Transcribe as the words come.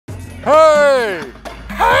Hey!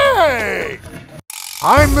 Hey!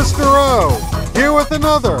 I'm Mr. O, here with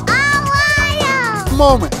another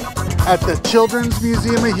moment at the Children's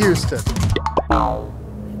Museum of Houston.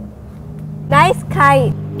 Nice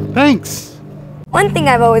kite. Thanks. One thing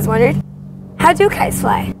I've always wondered, how do kites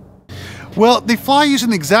fly? Well, they fly using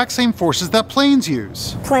the exact same forces that planes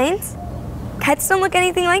use. Planes? Kites don't look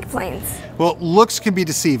anything like planes. Well, looks can be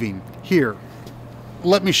deceiving. Here,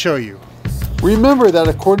 let me show you. Remember that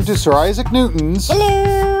according to Sir Isaac Newton's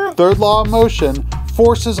third law of motion,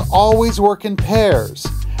 forces always work in pairs.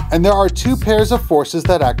 And there are two pairs of forces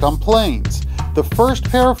that act on planes. The first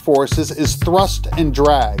pair of forces is thrust and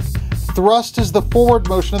drag. Thrust is the forward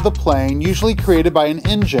motion of the plane, usually created by an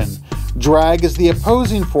engine. Drag is the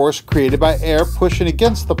opposing force created by air pushing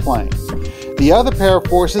against the plane. The other pair of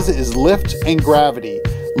forces is lift and gravity.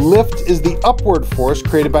 Lift is the upward force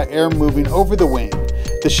created by air moving over the wing.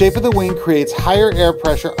 The shape of the wing creates higher air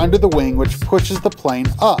pressure under the wing, which pushes the plane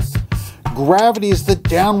up. Gravity is the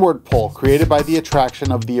downward pull created by the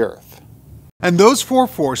attraction of the Earth. And those four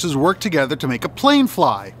forces work together to make a plane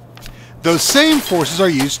fly. Those same forces are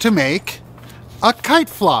used to make a kite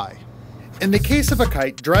fly. In the case of a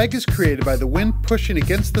kite, drag is created by the wind pushing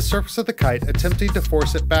against the surface of the kite, attempting to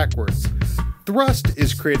force it backwards. Thrust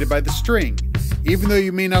is created by the string. Even though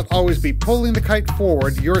you may not always be pulling the kite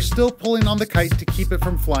forward, you're still pulling on the kite to keep it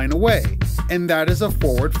from flying away. And that is a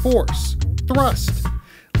forward force, thrust.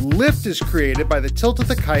 Lift is created by the tilt of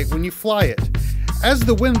the kite when you fly it. As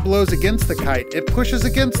the wind blows against the kite, it pushes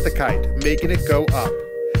against the kite, making it go up.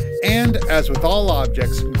 And, as with all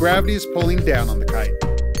objects, gravity is pulling down on the kite.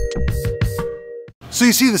 So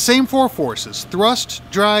you see the same four forces, thrust,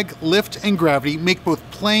 drag, lift, and gravity, make both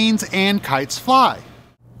planes and kites fly.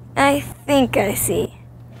 I think I see.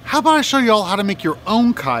 How about I show you all how to make your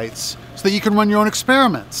own kites so that you can run your own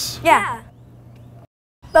experiments? Yeah.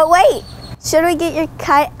 But wait, should we get your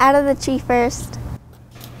kite out of the tree first?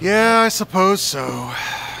 Yeah, I suppose so.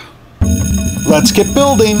 Let's get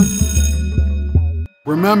building.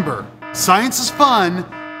 Remember, science is fun,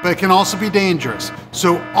 but it can also be dangerous.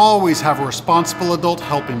 So always have a responsible adult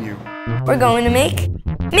helping you. We're going to make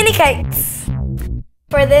mini kites.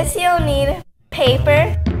 For this you'll need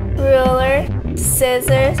paper, ruler,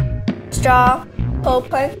 scissors, straw, hole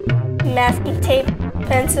punch, masking tape,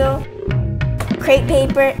 pencil, crepe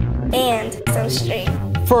paper, and some string.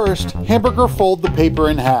 First, hamburger fold the paper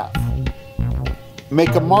in half.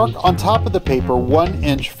 Make a mark on top of the paper 1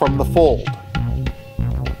 inch from the fold.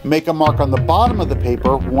 Make a mark on the bottom of the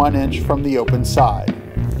paper 1 inch from the open side.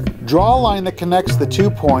 Draw a line that connects the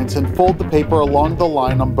 2 points and fold the paper along the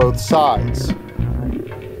line on both sides.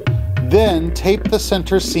 Then tape the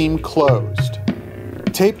center seam closed.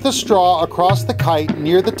 Tape the straw across the kite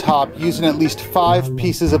near the top using at least 5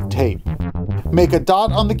 pieces of tape. Make a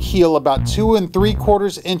dot on the keel about 2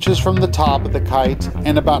 3/4 inches from the top of the kite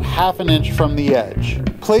and about 1/2 inch from the edge.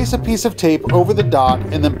 Place a piece of tape over the dot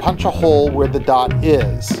and then punch a hole where the dot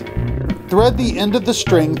is. Thread the end of the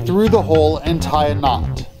string through the hole and tie a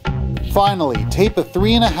knot. Finally, tape a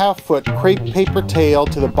 3.5 foot crepe paper tail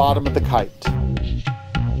to the bottom of the kite.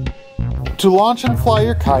 To launch and fly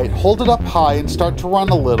your kite, hold it up high and start to run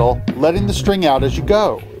a little, letting the string out as you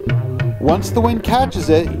go. Once the wind catches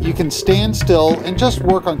it, you can stand still and just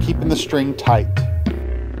work on keeping the string tight.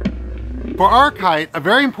 For our kite, a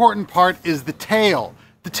very important part is the tail.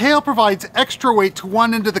 The tail provides extra weight to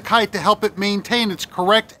one end of the kite to help it maintain its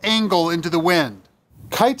correct angle into the wind.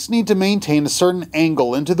 Kites need to maintain a certain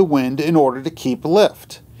angle into the wind in order to keep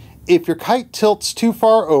lift. If your kite tilts too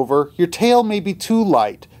far over, your tail may be too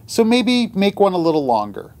light, so maybe make one a little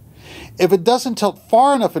longer. If it doesn't tilt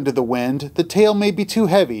far enough into the wind, the tail may be too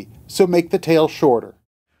heavy, so make the tail shorter.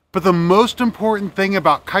 But the most important thing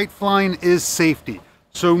about kite flying is safety.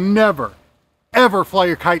 So never, ever fly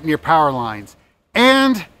your kite near power lines.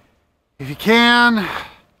 And if you can,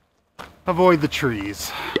 avoid the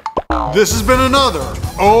trees. This has been another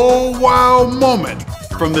Oh Wow moment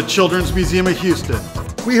from the Children's Museum of Houston.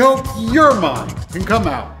 We hope your mind can come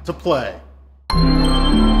out to play.